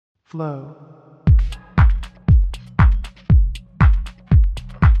Flow.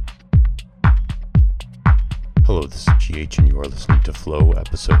 Hello, this is GH and you are listening to Flow,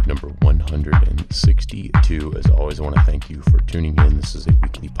 episode number 162. As always, I want to thank you for tuning in. This is a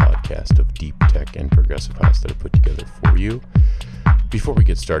weekly podcast of deep tech and progressive house that I put together for you. Before we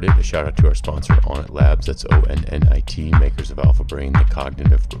get started, a shout out to our sponsor, Onnit Labs, that's ONNIT, makers of Alpha Brain, the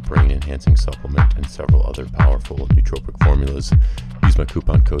cognitive brain enhancing supplement, and several other powerful nootropic formulas. Use my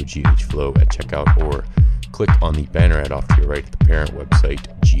coupon code GHFlow at checkout or click on the banner ad off to your right at the parent website,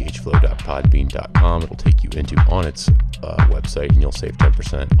 ghflow.podbean.com. It'll take you into Onnit's website and you'll save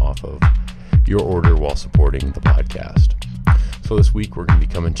 10% off of your order while supporting the podcast. So this week we're going to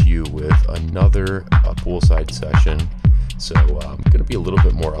be coming to you with another poolside session. So going to be a little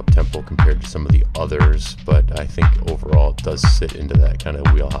bit more up-tempo compared to some of the others, but I think overall it does sit into that kind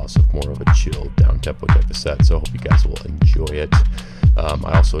of wheelhouse of more of a chilled, down-tempo type of set, so I hope you guys will enjoy it.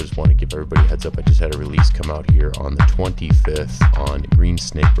 I also just want to give everybody a heads up. I just had a release come out here on the 25th on Green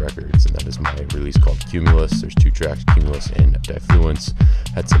Snake Records, and that is my release called Cumulus. There's 2 tracks, Cumulus and Diffluence.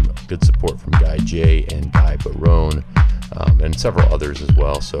 Had some good support from Guy J and Guy Barone. And several others as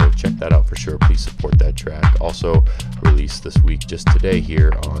well, so check that out for sure. Please support that track. Also released this week, just today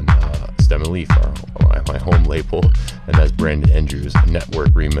here on Stem and Leaf, my home label, and that's Brandon Andrews' Network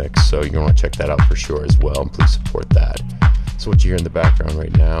remix, so you're going to want to check that out for sure as well, and please support that. So what you hear in the background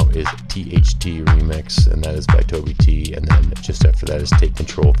right now is THT remix, and that is by Toby T, and then just after that is Take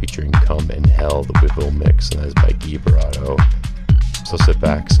Control featuring Come and Hell, the Wivo mix, and that is by Guy Barato. So sit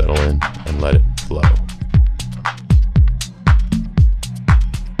back, settle in, and let it flow.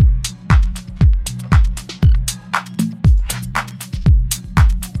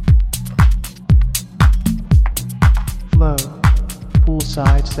 Flow.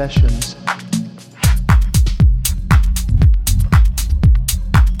 Poolside Sessions.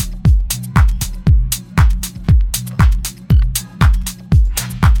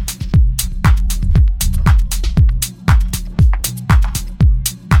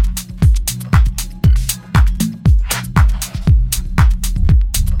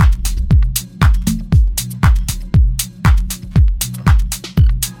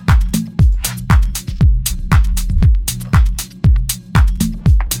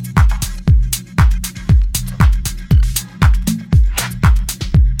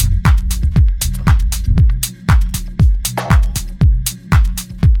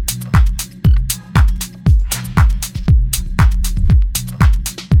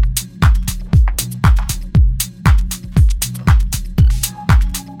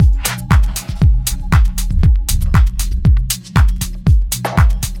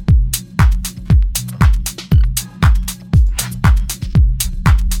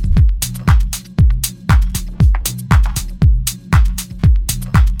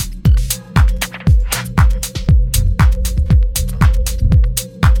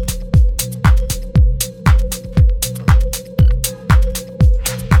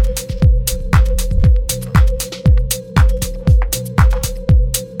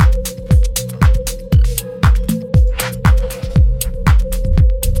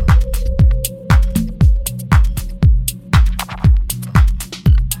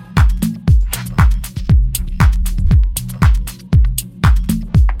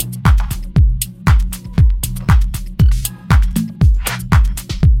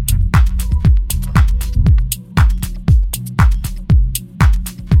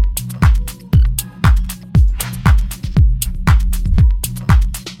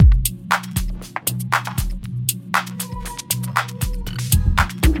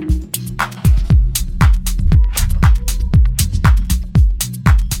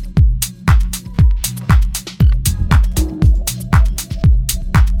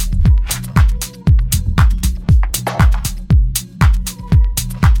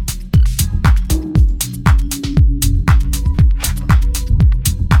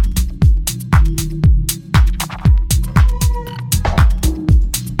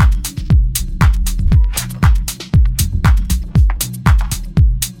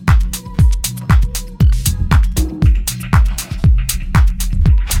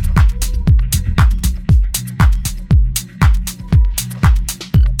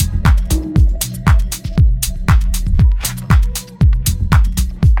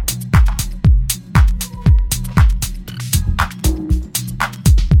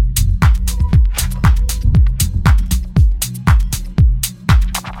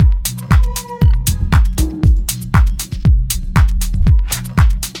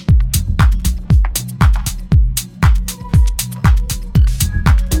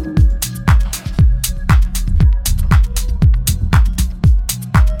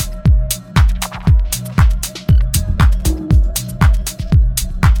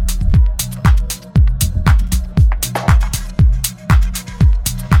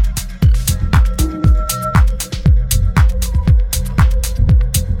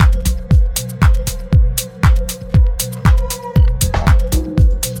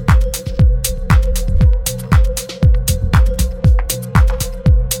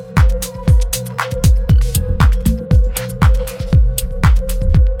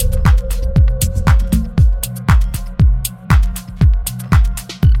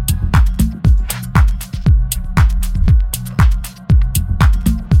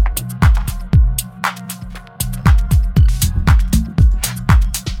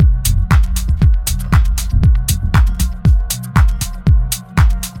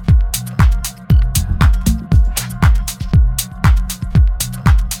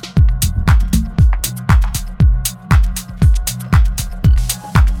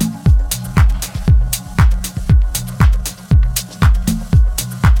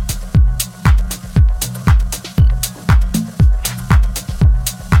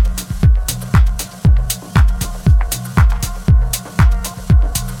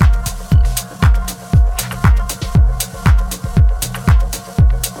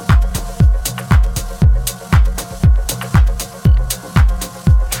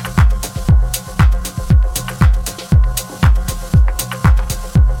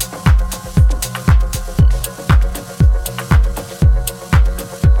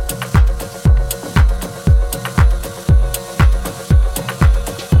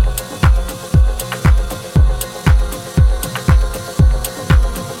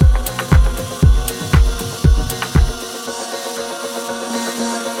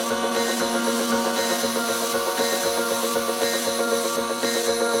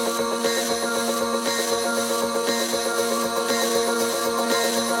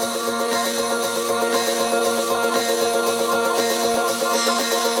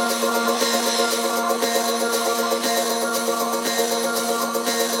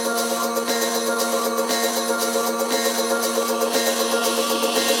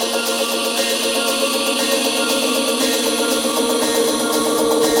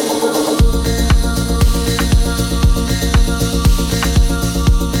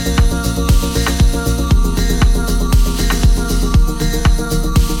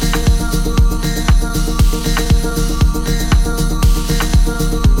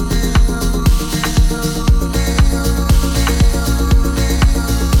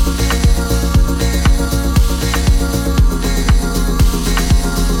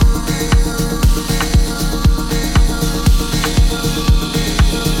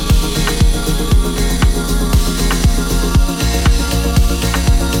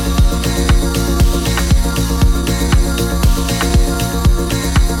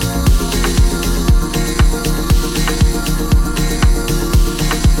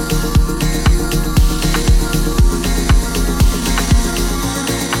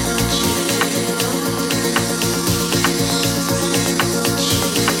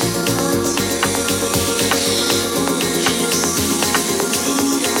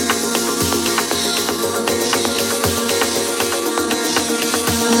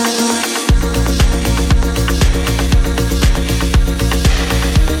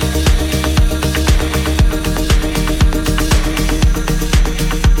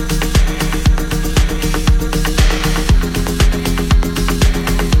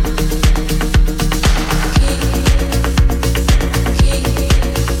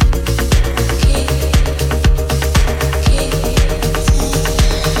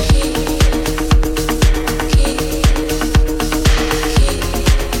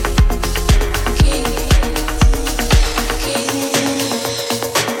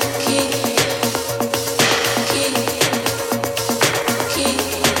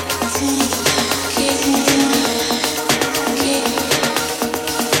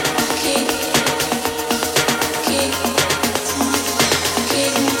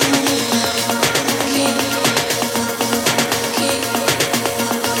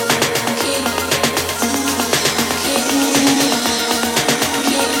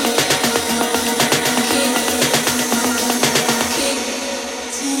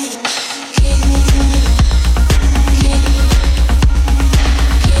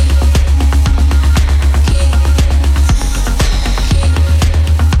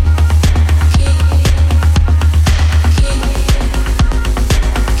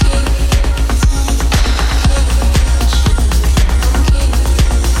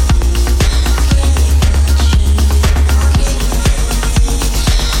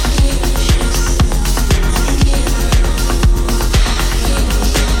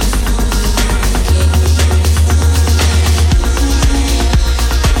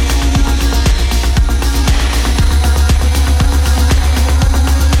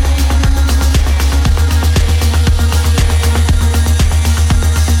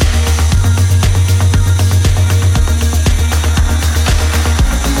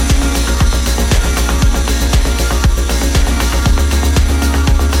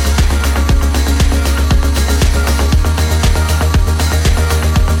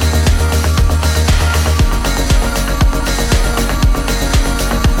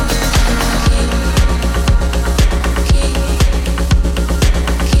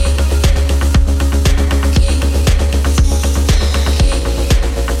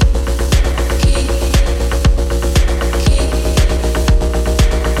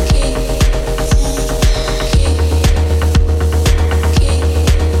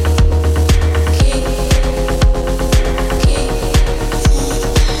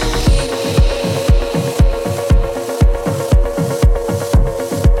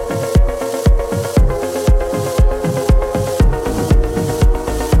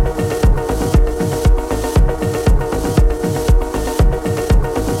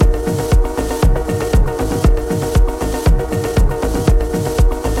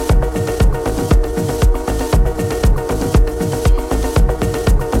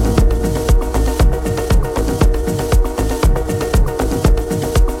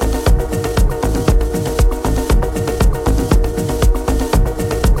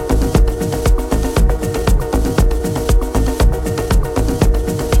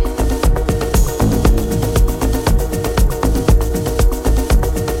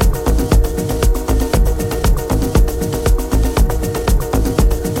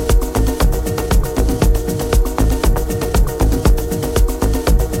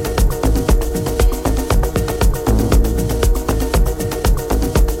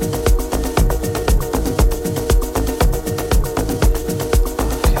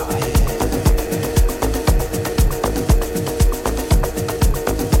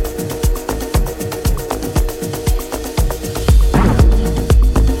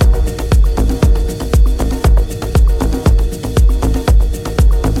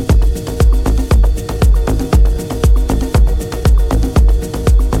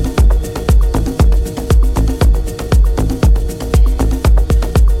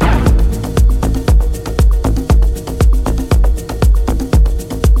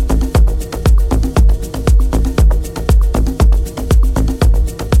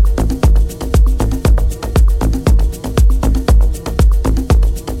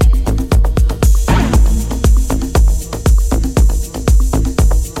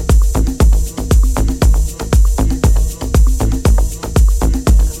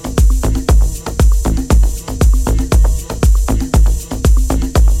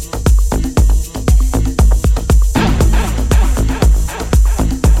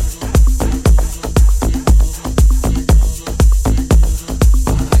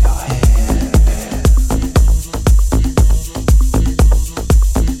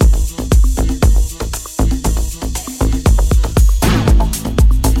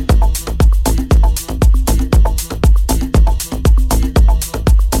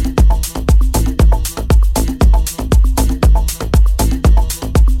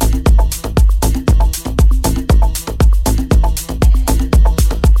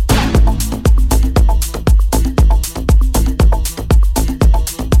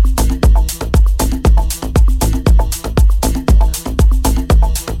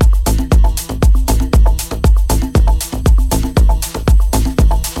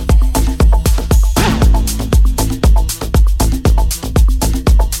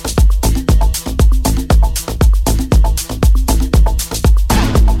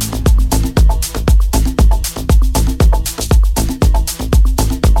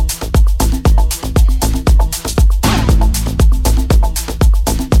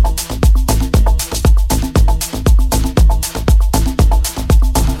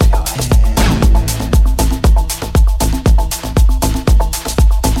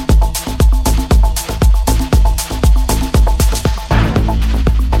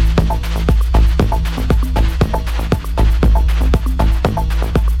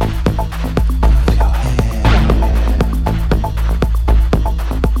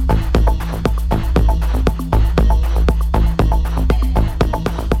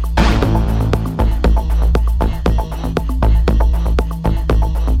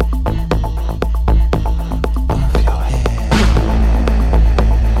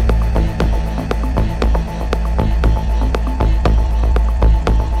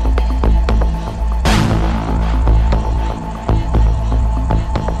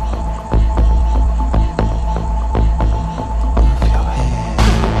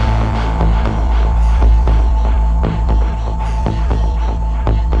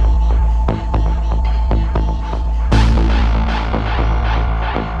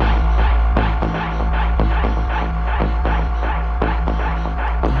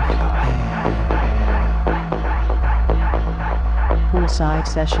 Poolside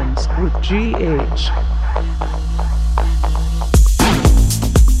Sessions with GH.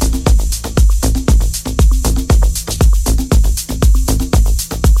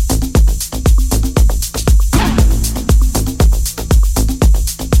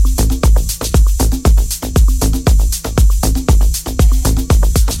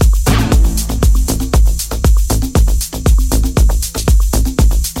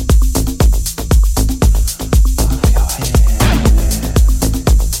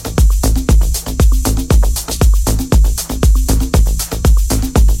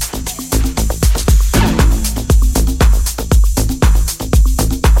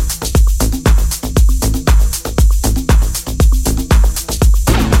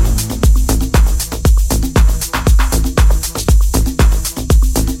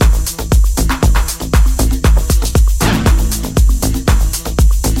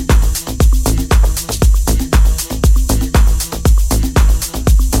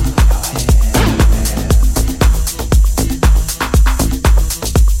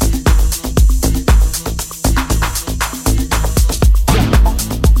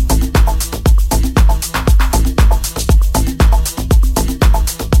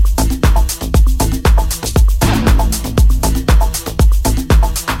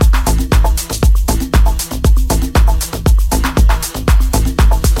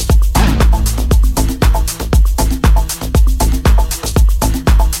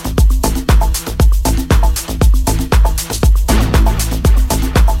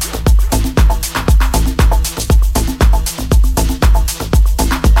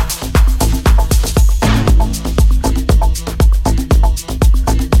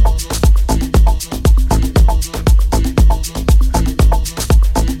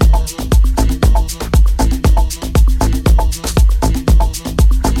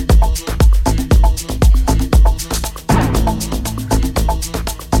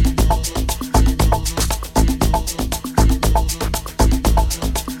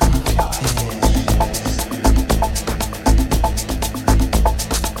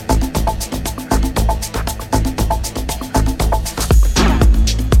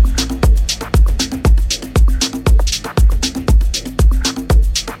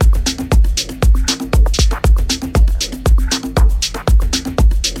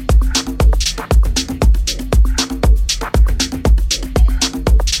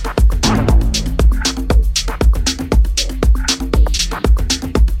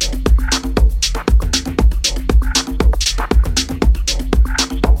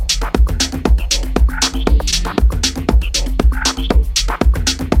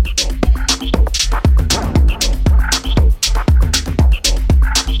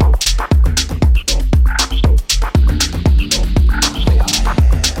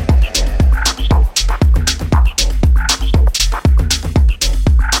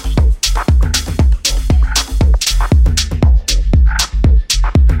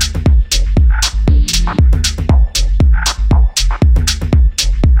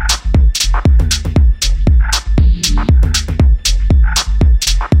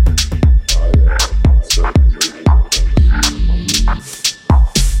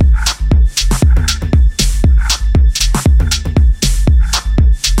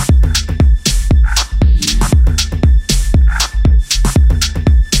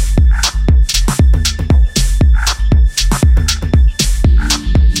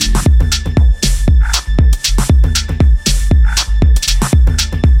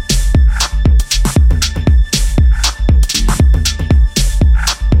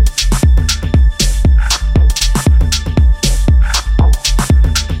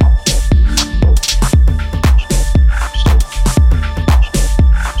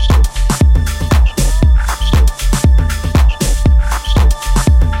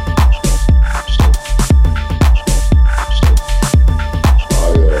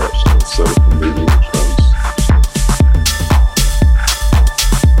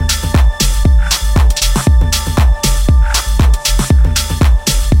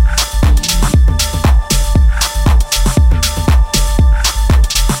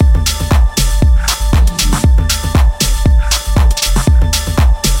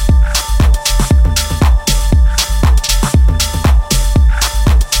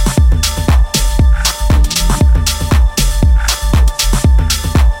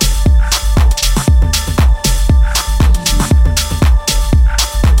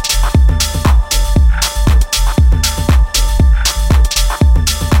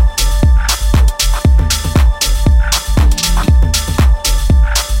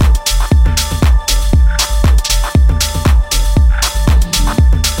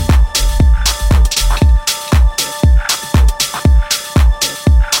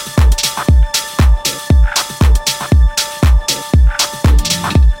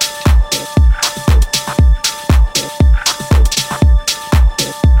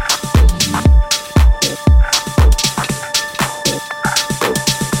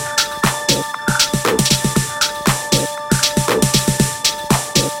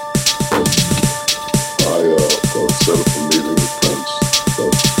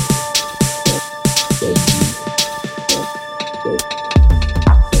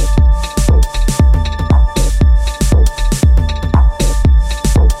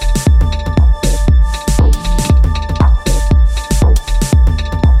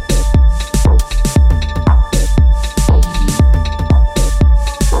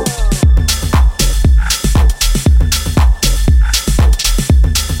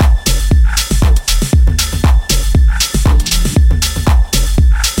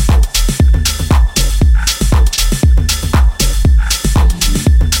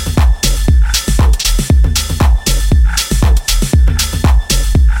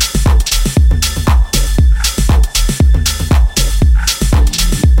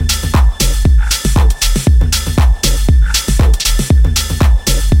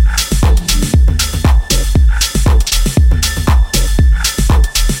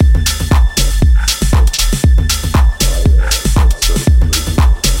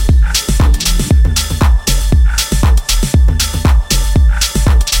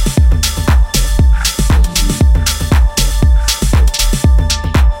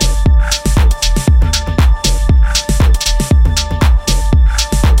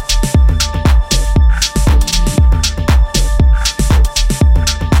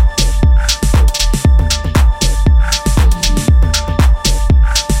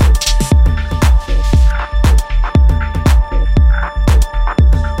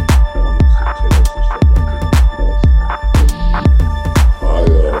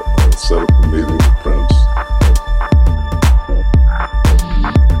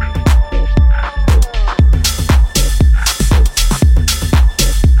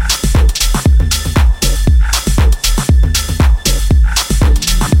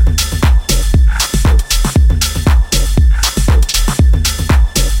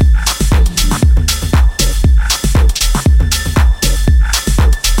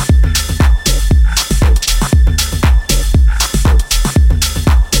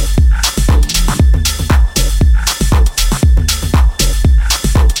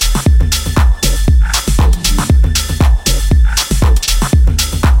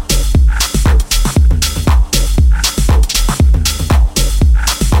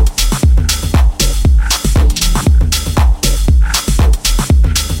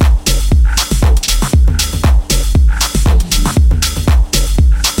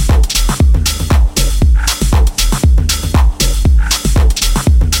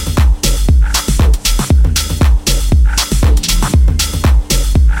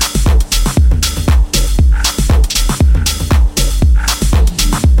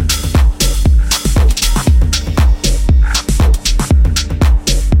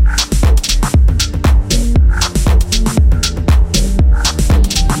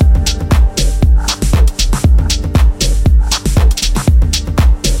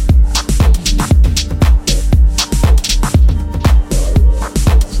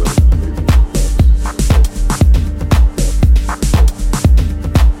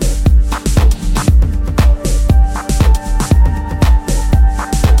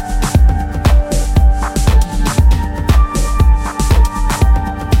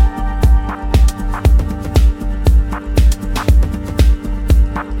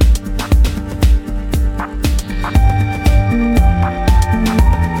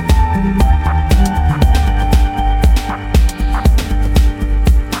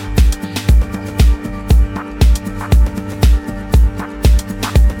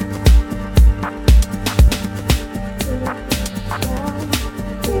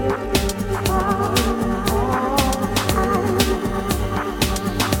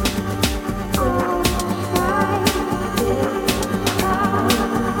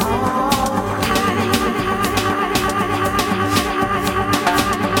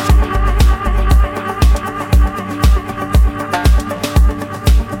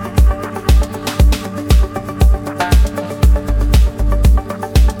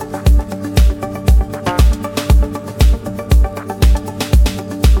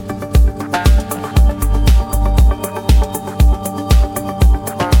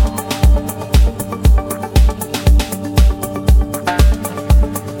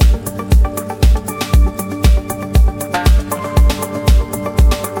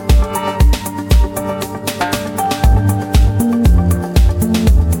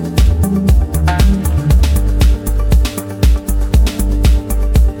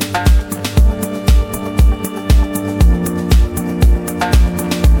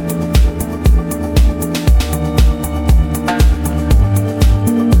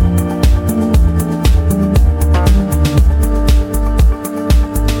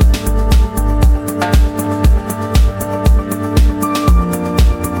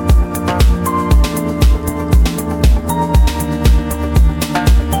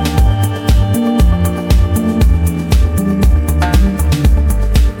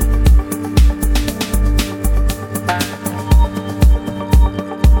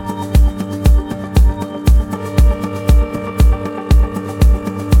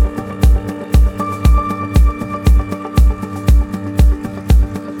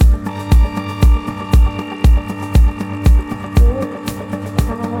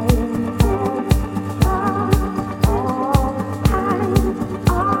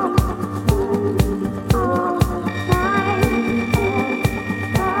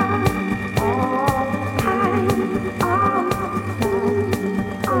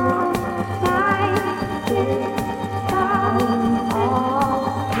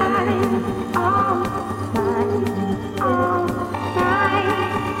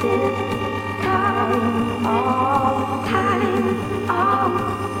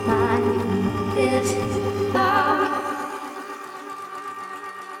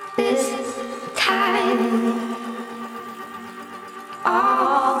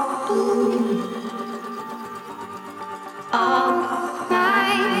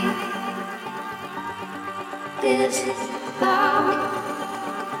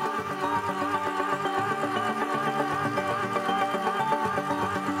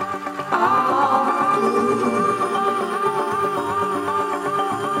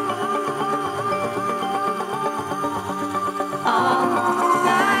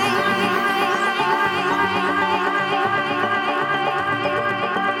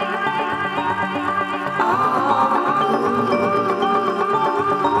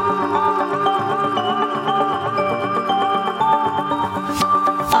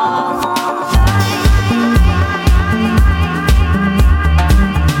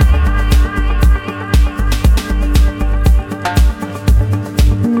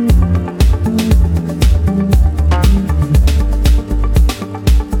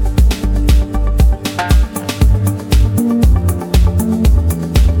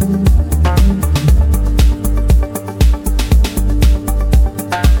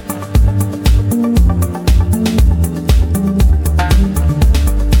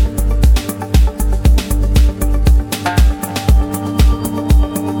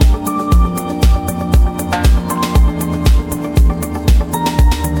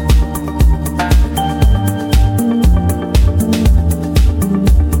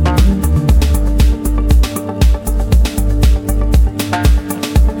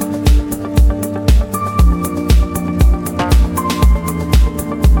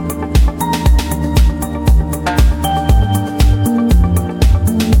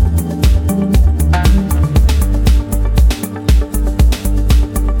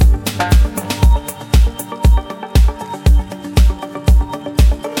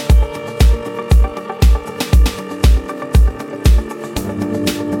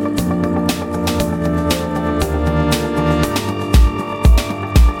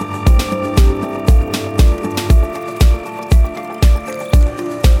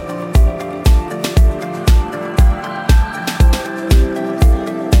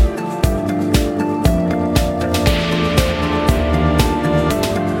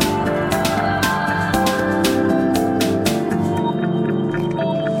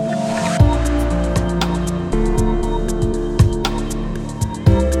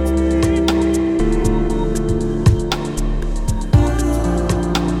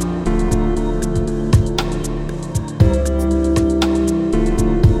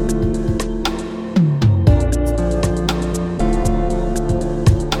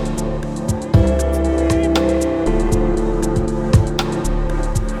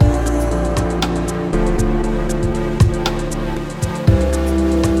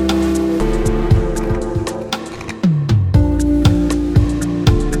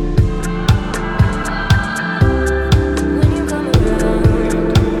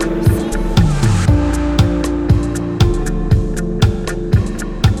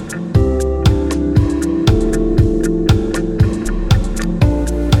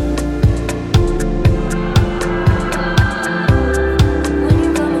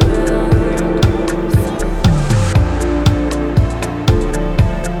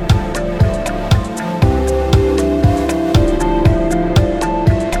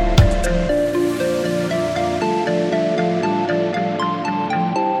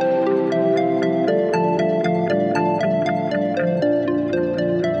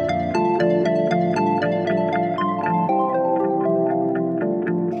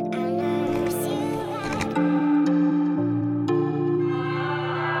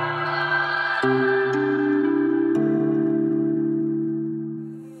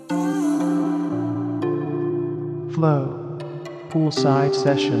 Flow. Poolside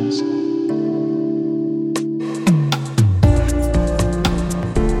Sessions.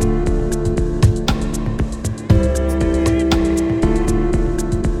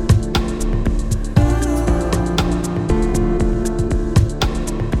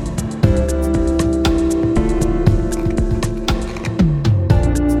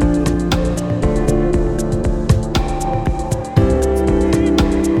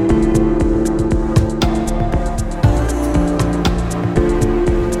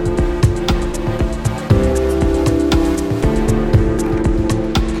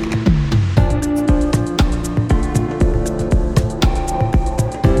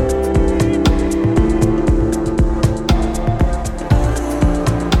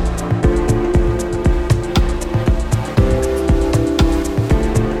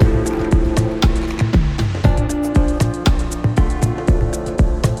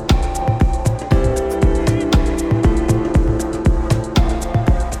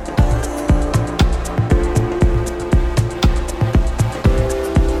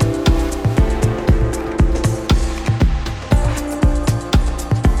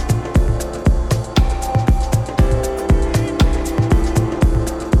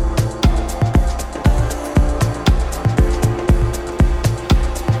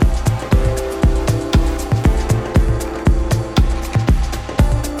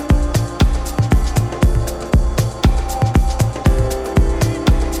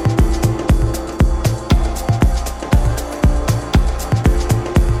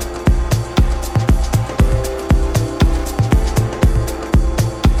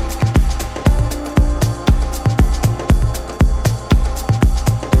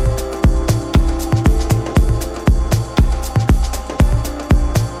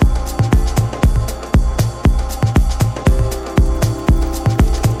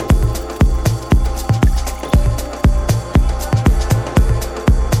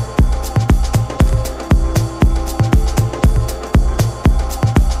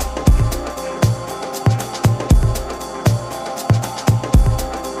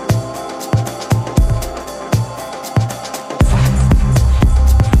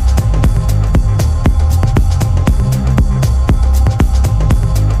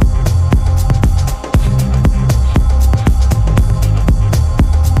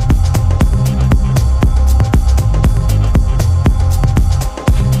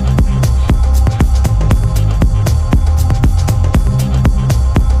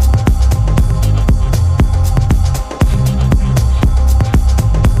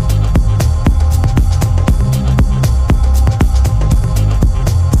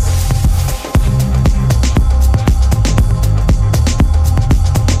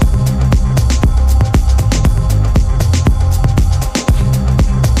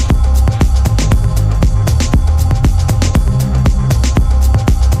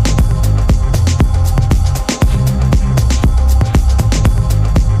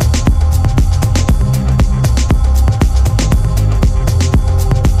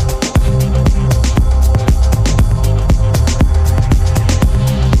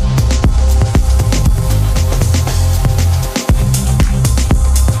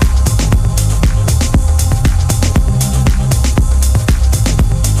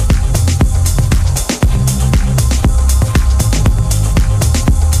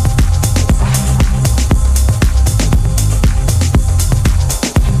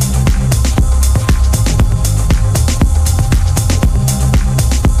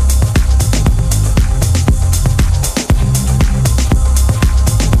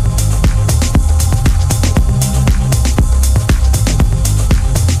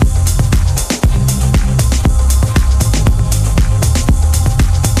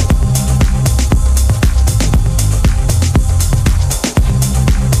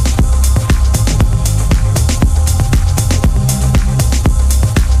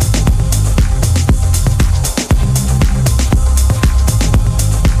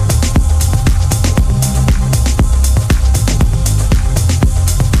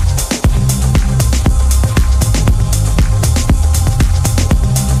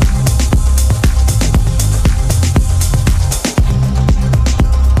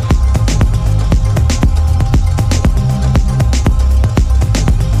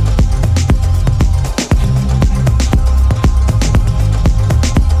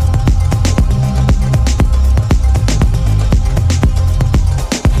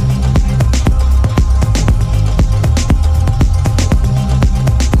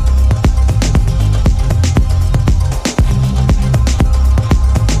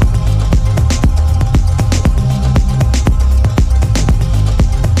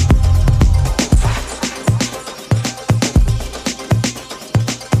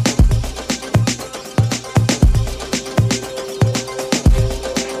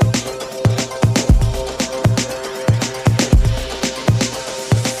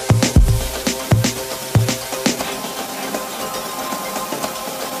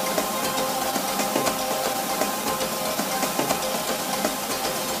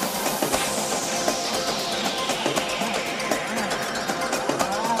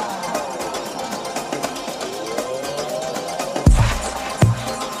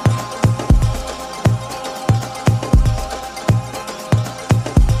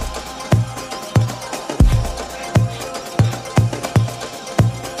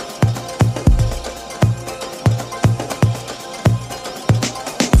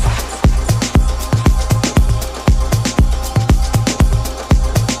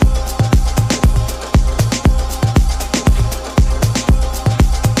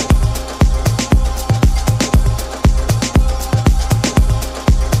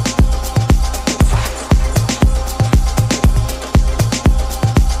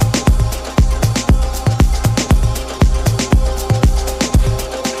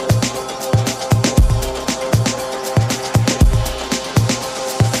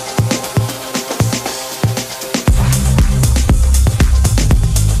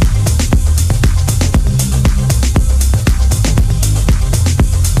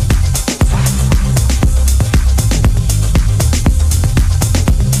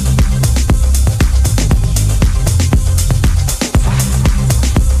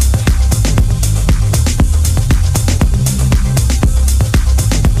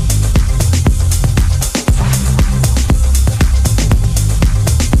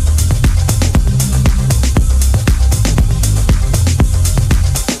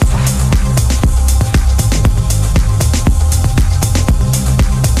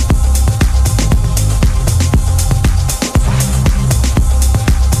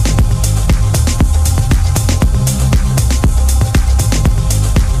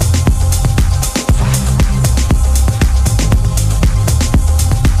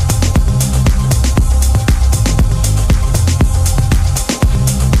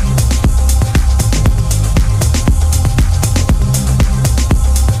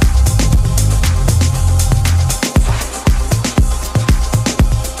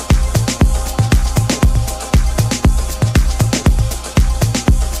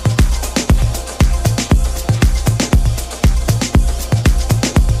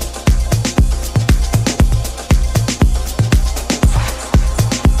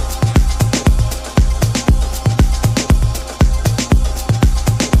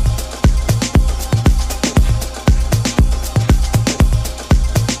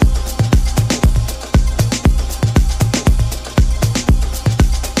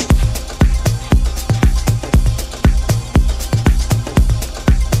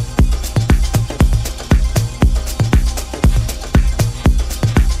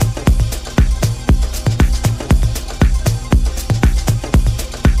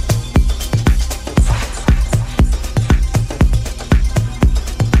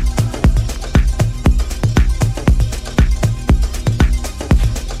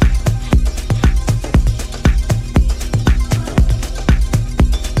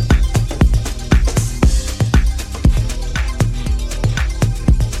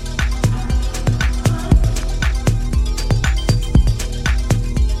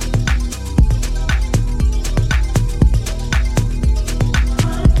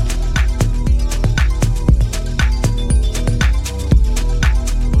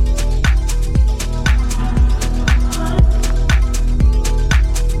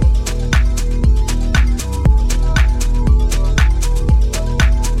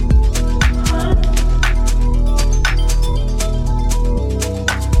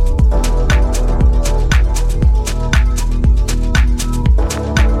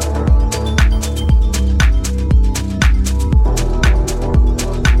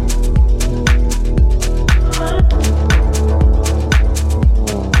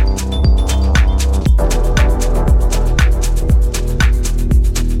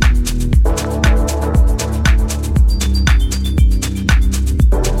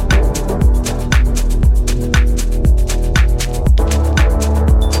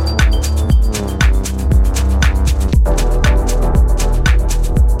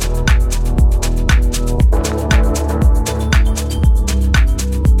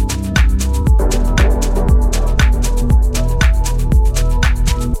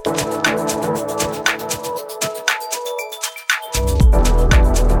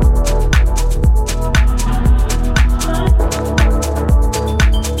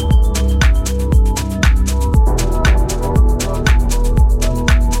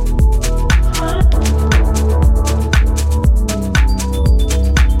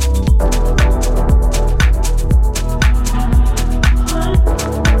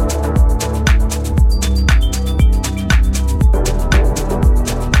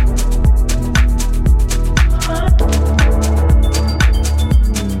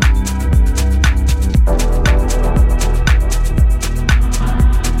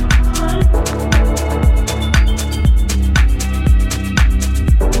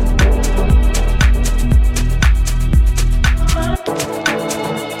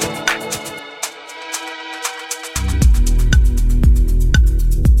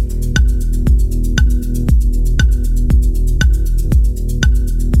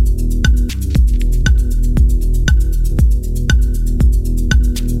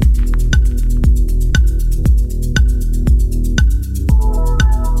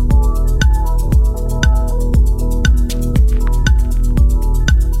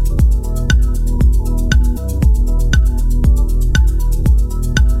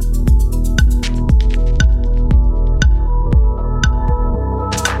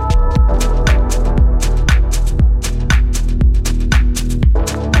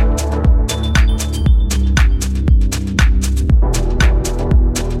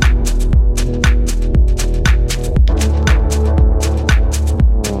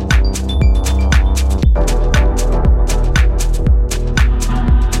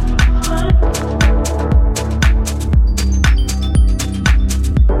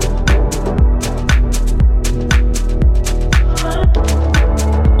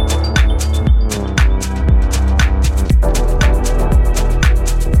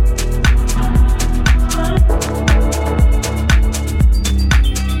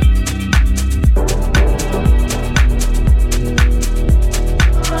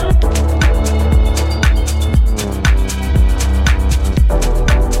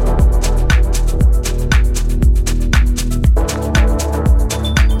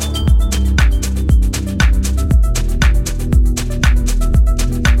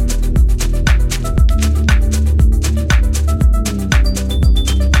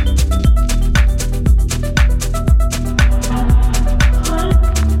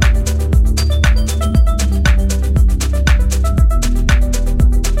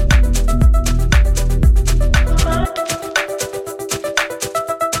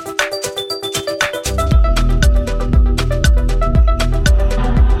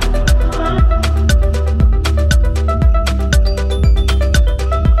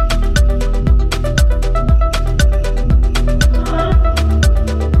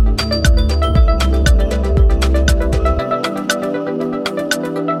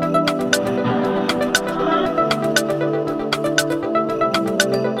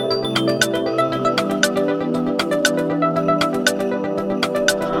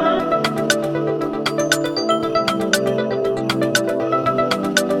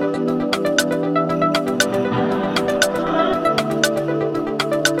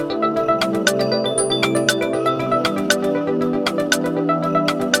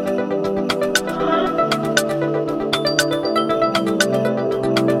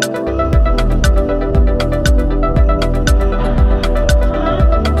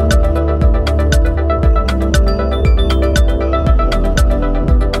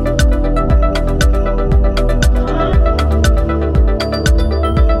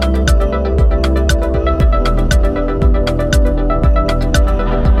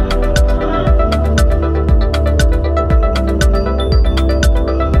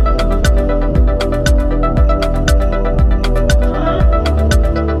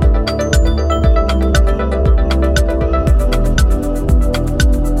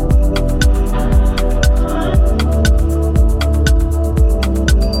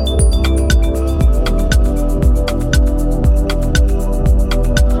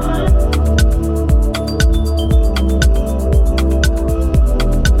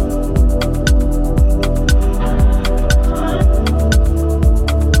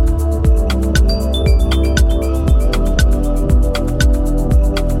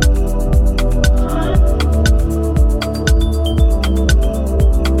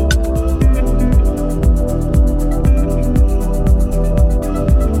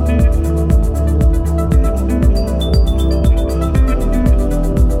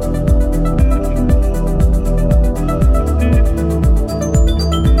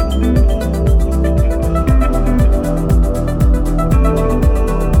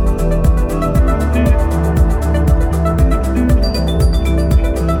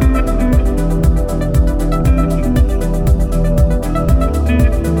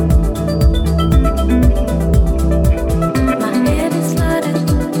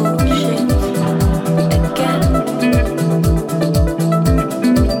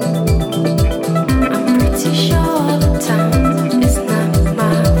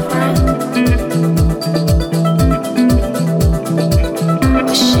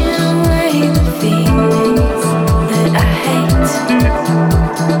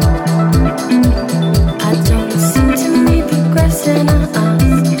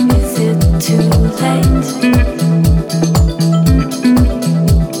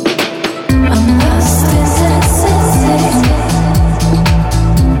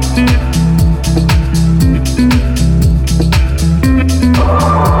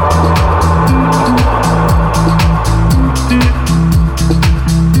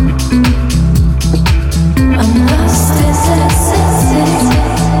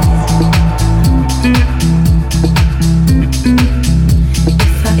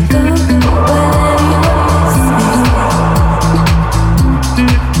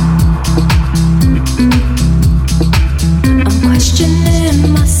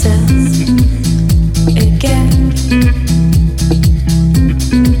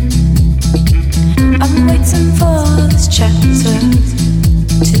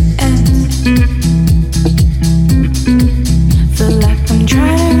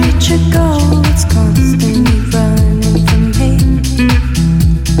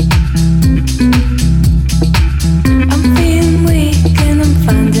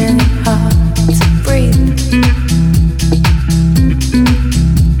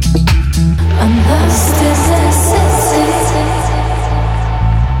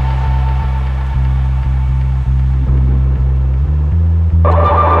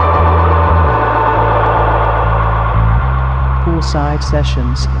 Poolside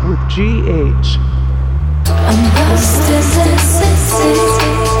Sessions with GH. I'm lost in the city.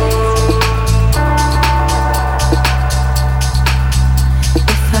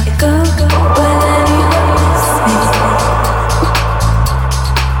 If I go, will anyone miss me?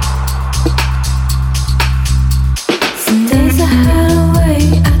 Some days I hide away,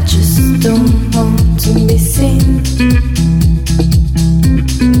 I just don't want to be seen.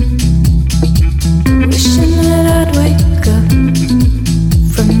 Wishing that I'd wake up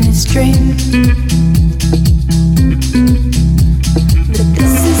from this dream. But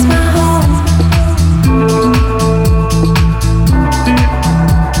this is my home.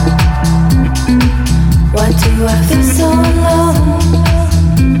 Why do I feel so alone?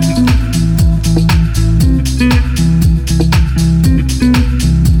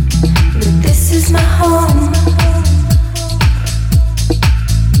 But this is my home.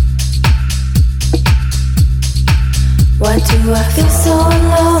 Why do I feel so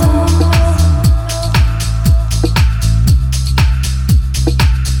alone?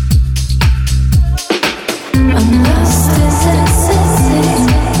 I'm lost in the city.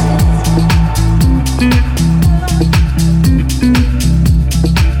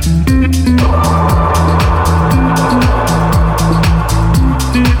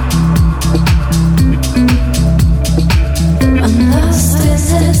 I'm lost in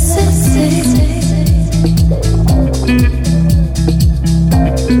the city.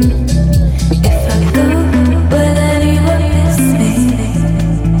 If I go, will anyone miss me?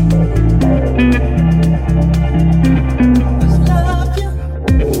 Love you.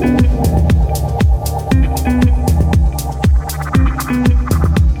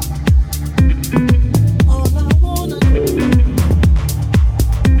 All I wanna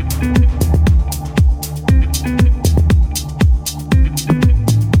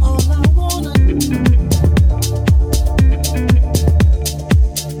all I wanna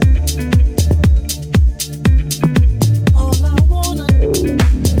all I wanna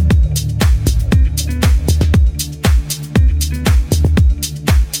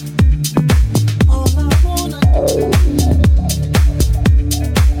all I wanna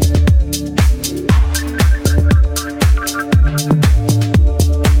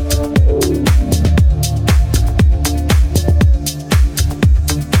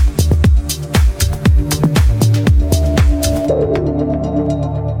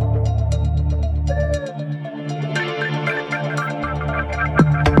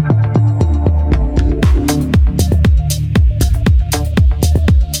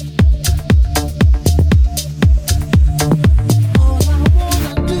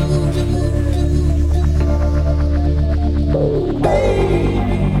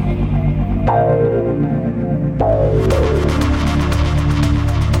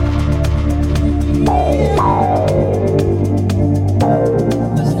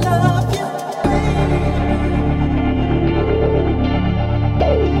love you.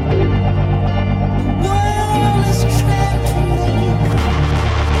 World is trembling.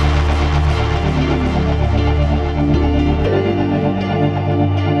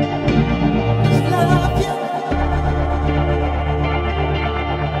 Love you.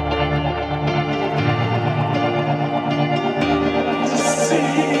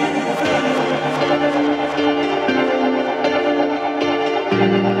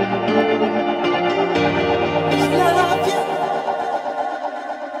 Love you.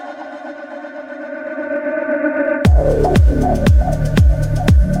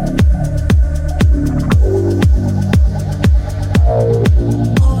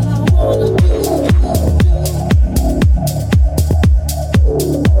 All I wanna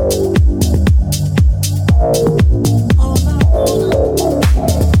all I wanna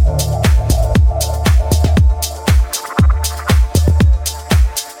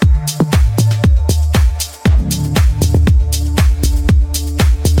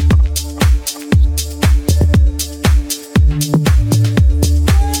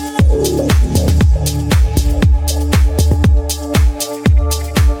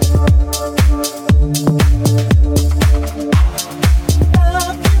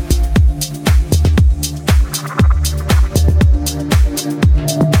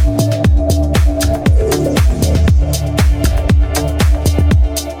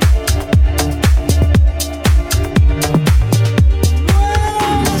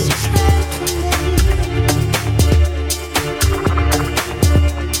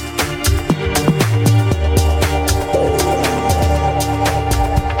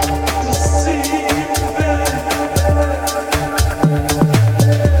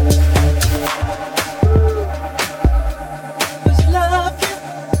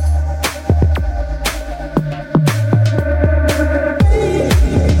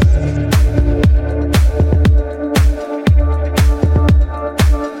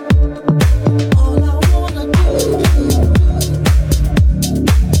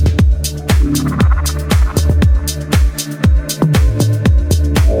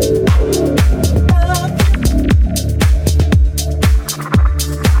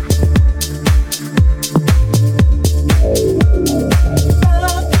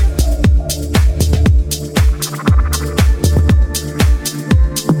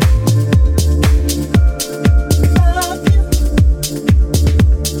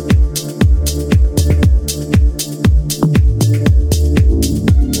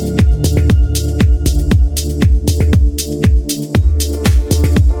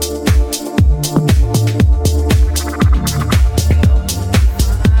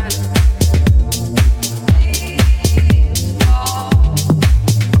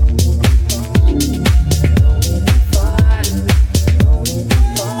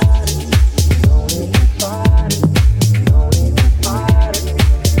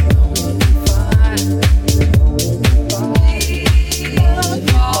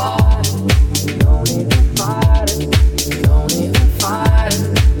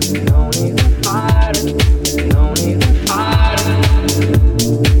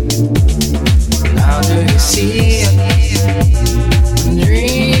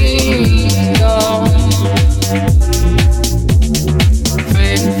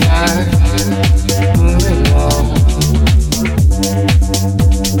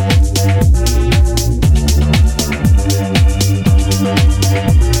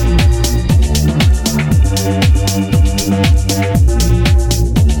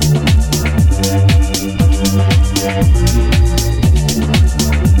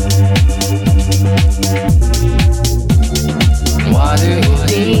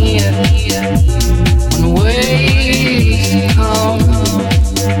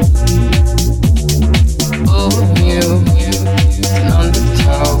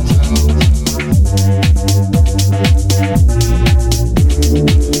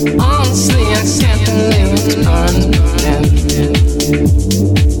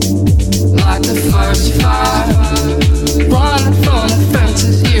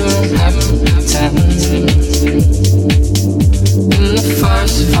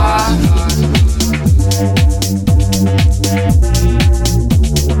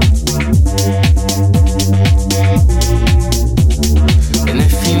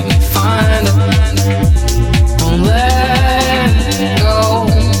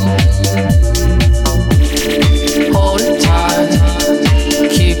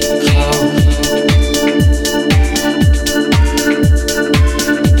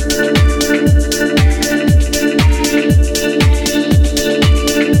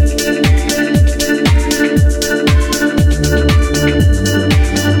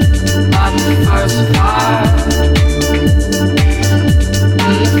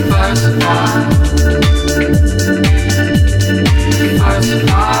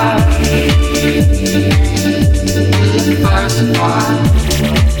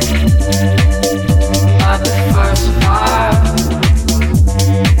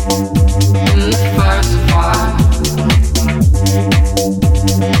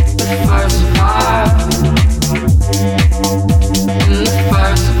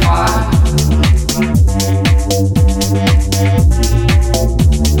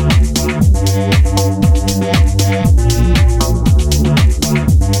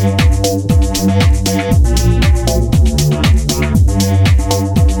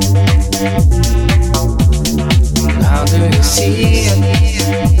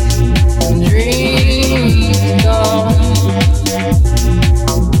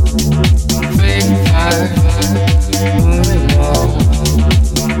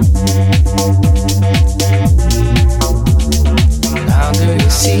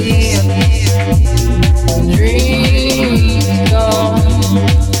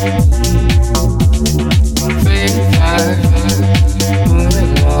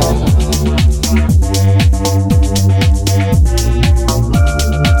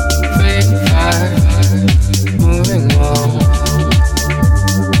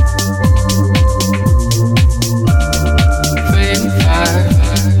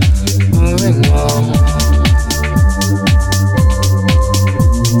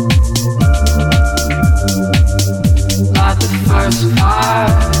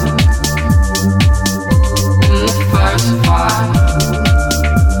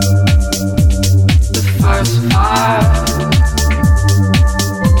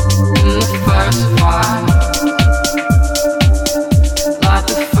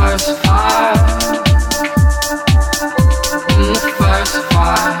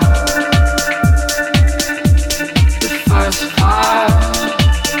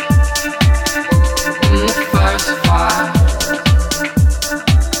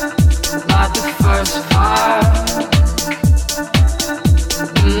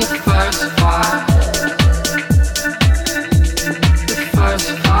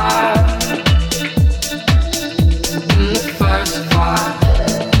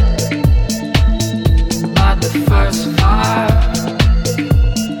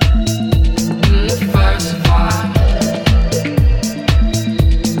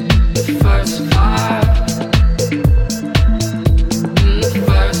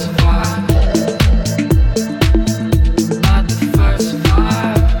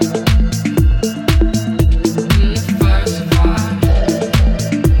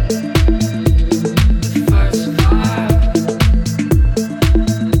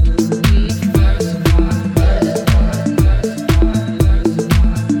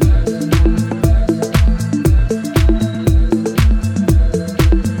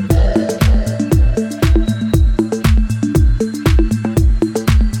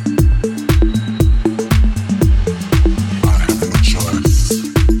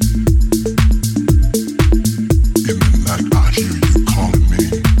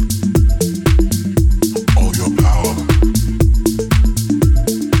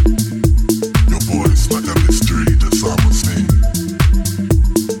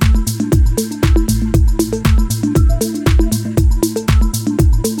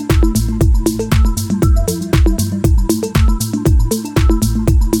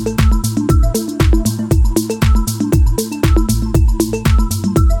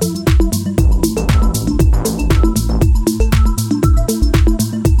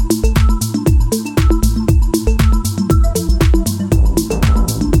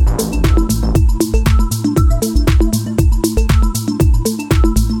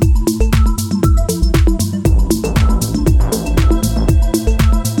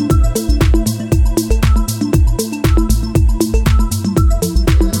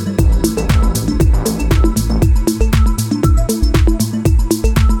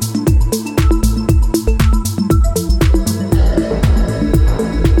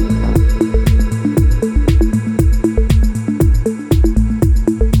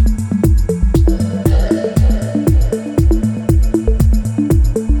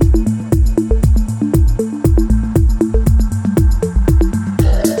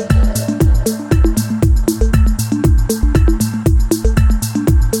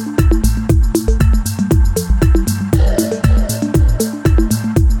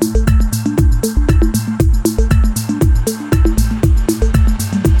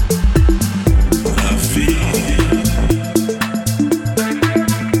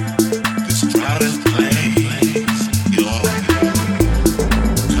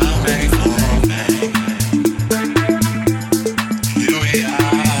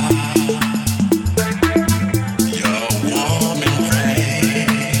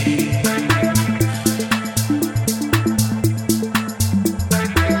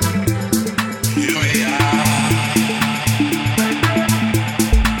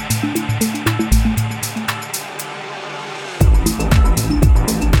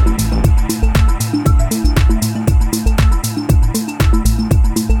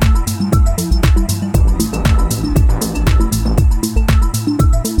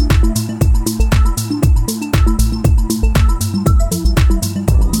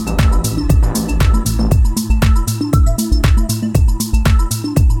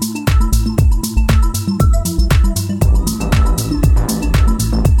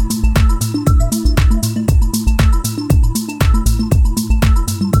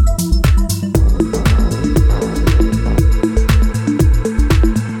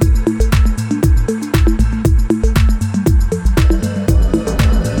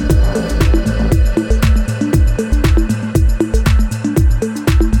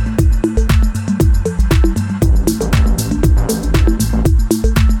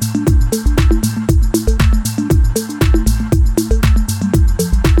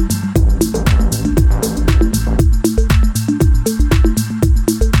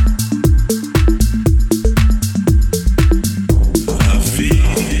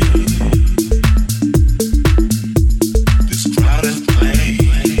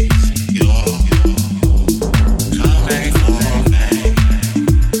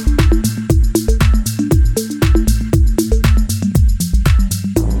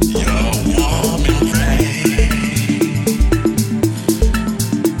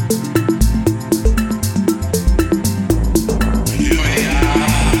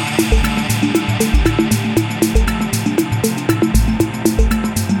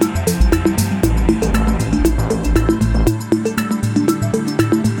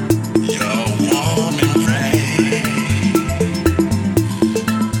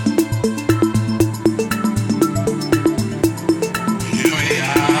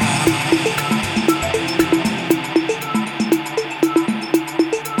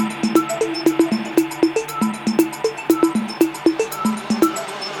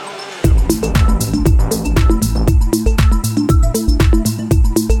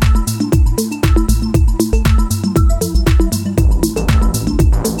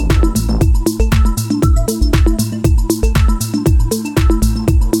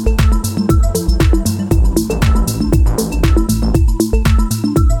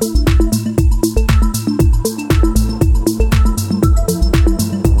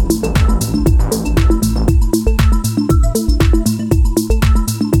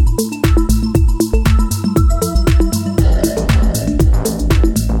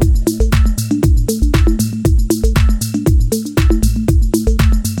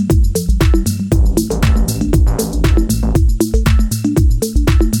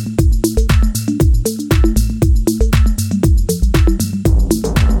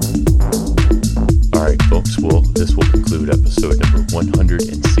this will conclude episode number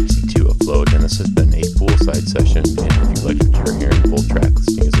 162 of Flow. Again, this has been a Poolside session, and if you liked what you're hearing, full track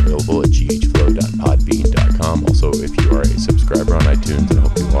listing is available at ghflow.podbean.com. Also, if you are a subscriber on iTunes, and I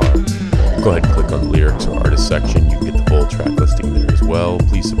hope you are, go ahead and click on the lyrics or artist section. You can get the full track listing there as well.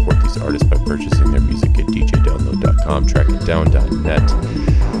 Please support these artists by purchasing their music at djdownload.com, trackitdown.net,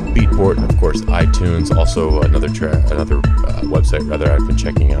 Beatport, and of course iTunes. Also, another website I've been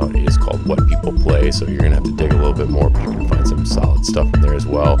checking out is called What People Play. So you're gonna have to dig a little bit more, but you can find some solid stuff in there as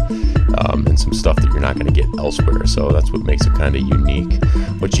well, and some stuff that you're not gonna get elsewhere. So that's what makes it kind of unique.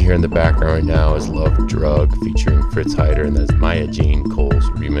 What you hear in the background right now is Love Drug featuring Fritz Heider, and that's Maya Jane Cole's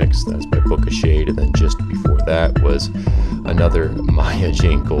remix. That's by Book of Shade, and then just before that was another Maya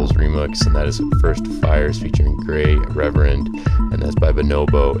Jane Cole's remix, and that is First Fires featuring Grey Reverend, and that's by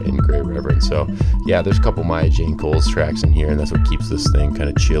Bonobo and Grey Reverend. So yeah, there's a couple Maya Jane Cole's tracks in here, and that's what keeps this thing kind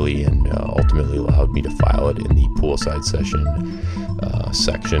of chilly, and ultimately allowed me to file it in the Poolside session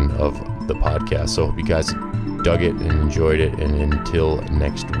section of the podcast. So hope you guys dug it and enjoyed it, and until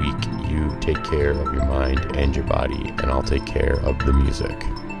next week, you take care of your mind and your body, and I'll take care of the music.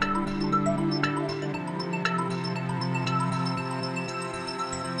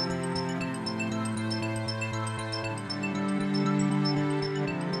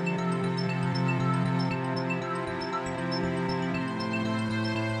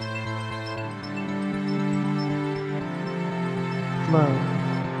 Flow.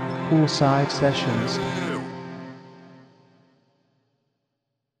 Poolside Sessions.